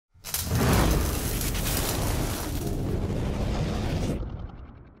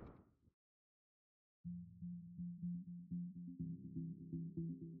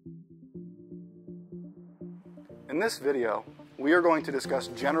In this video, we are going to discuss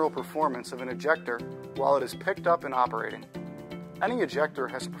general performance of an ejector while it is picked up and operating. Any ejector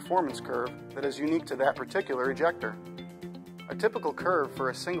has a performance curve that is unique to that particular ejector. A typical curve for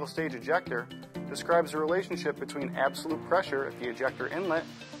a single-stage ejector describes the relationship between absolute pressure at the ejector inlet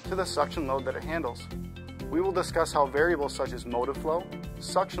to the suction load that it handles. We will discuss how variables such as motive flow,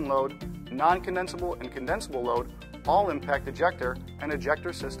 suction load, non-condensable and condensable load all impact ejector and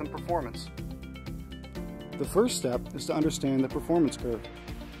ejector system performance. The first step is to understand the performance curve.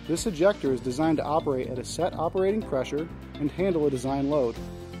 This ejector is designed to operate at a set operating pressure and handle a design load.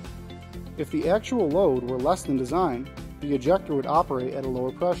 If the actual load were less than design, the ejector would operate at a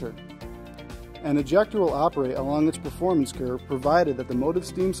lower pressure. An ejector will operate along its performance curve provided that the motive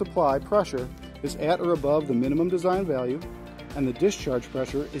steam supply pressure is at or above the minimum design value and the discharge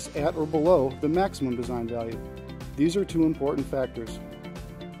pressure is at or below the maximum design value. These are two important factors.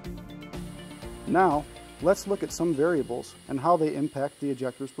 Now, let's look at some variables and how they impact the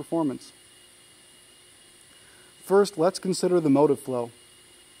ejector's performance. First, let's consider the motive flow.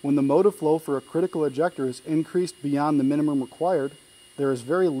 When the motive flow for a critical ejector is increased beyond the minimum required, there is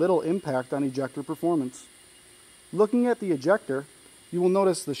very little impact on ejector performance. Looking at the ejector, you will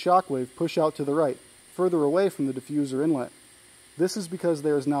notice the shock wave push out to the right, further away from the diffuser inlet. This is because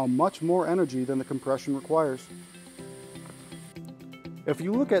there is now much more energy than the compression requires. If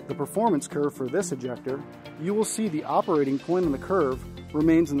you look at the performance curve for this ejector, you will see the operating point on the curve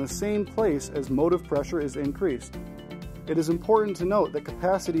remains in the same place as motive pressure is increased. It is important to note that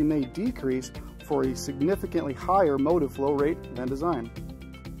capacity may decrease for a significantly higher motive flow rate than design.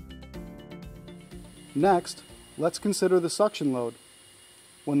 Next, let's consider the suction load.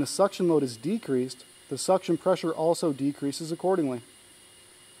 When the suction load is decreased, the suction pressure also decreases accordingly.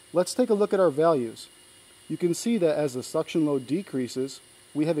 Let's take a look at our values. You can see that as the suction load decreases,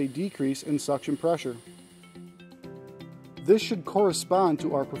 we have a decrease in suction pressure. This should correspond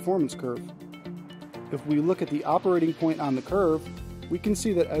to our performance curve. If we look at the operating point on the curve, we can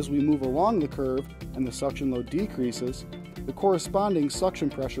see that as we move along the curve and the suction load decreases, the corresponding suction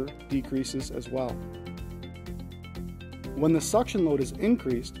pressure decreases as well. When the suction load is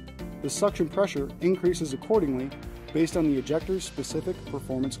increased, the suction pressure increases accordingly based on the ejector's specific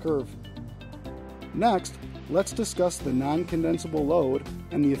performance curve. Next, let's discuss the non-condensable load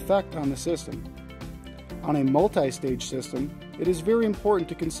and the effect on the system. On a multi-stage system, it is very important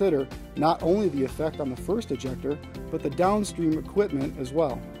to consider not only the effect on the first ejector, but the downstream equipment as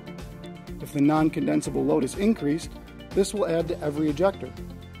well. If the non-condensable load is increased, this will add to every ejector.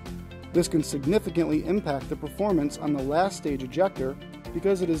 This can significantly impact the performance on the last stage ejector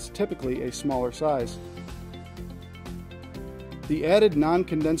because it is typically a smaller size. The added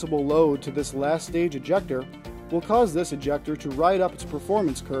non-condensable load to this last stage ejector will cause this ejector to ride up its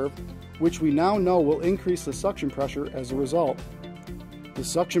performance curve, which we now know will increase the suction pressure as a result. The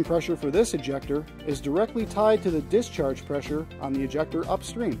suction pressure for this ejector is directly tied to the discharge pressure on the ejector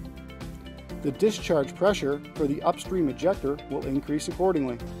upstream. The discharge pressure for the upstream ejector will increase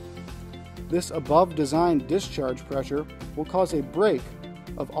accordingly. This above design discharge pressure will cause a break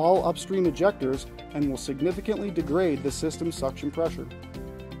of all upstream ejectors and will significantly degrade the system's suction pressure.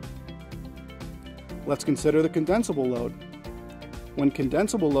 Let's consider the condensable load. When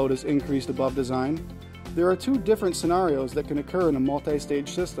condensable load is increased above design, there are two different scenarios that can occur in a multi-stage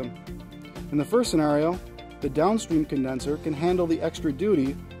system. In the first scenario, the downstream condenser can handle the extra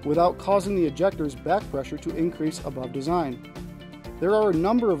duty without causing the ejector's back pressure to increase above design. There are a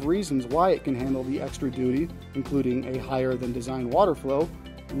number of reasons why it can handle the extra duty, including a higher than design water flow,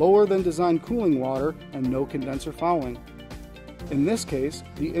 lower than design cooling water, and no condenser fouling. In this case,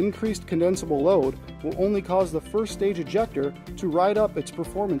 the increased condensable load will only cause the first stage ejector to ride up its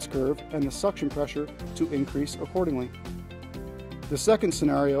performance curve and the suction pressure to increase accordingly. The second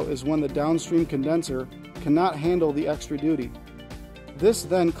scenario is when the downstream condenser cannot handle the extra duty. This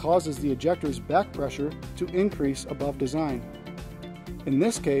then causes the ejector's back pressure to increase above design. In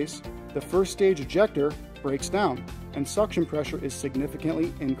this case, the first stage ejector breaks down and suction pressure is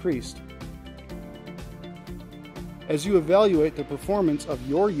significantly increased. As you evaluate the performance of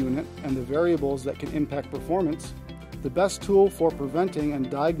your unit and the variables that can impact performance, the best tool for preventing and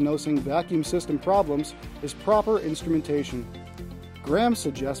diagnosing vacuum system problems is proper instrumentation. Graham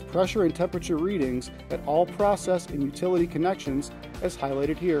suggests pressure and temperature readings at all process and utility connections as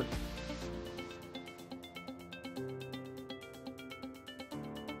highlighted here.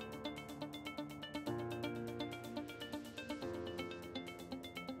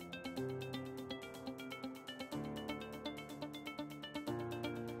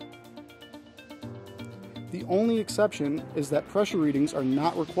 The only exception is that pressure readings are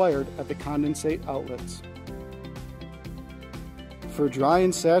not required at the condensate outlets. For dry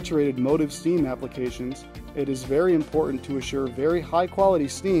and saturated motive steam applications, it is very important to assure very high quality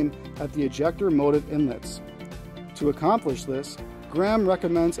steam at the ejector motive inlets. To accomplish this, Graham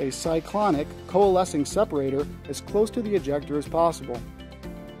recommends a cyclonic coalescing separator as close to the ejector as possible.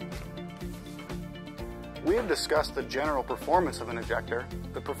 We have discussed the general performance of an ejector,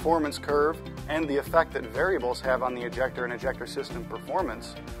 the performance curve, and the effect that variables have on the ejector and ejector system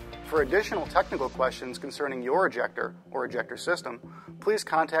performance. For additional technical questions concerning your ejector or ejector system, please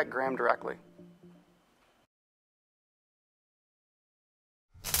contact Graham directly.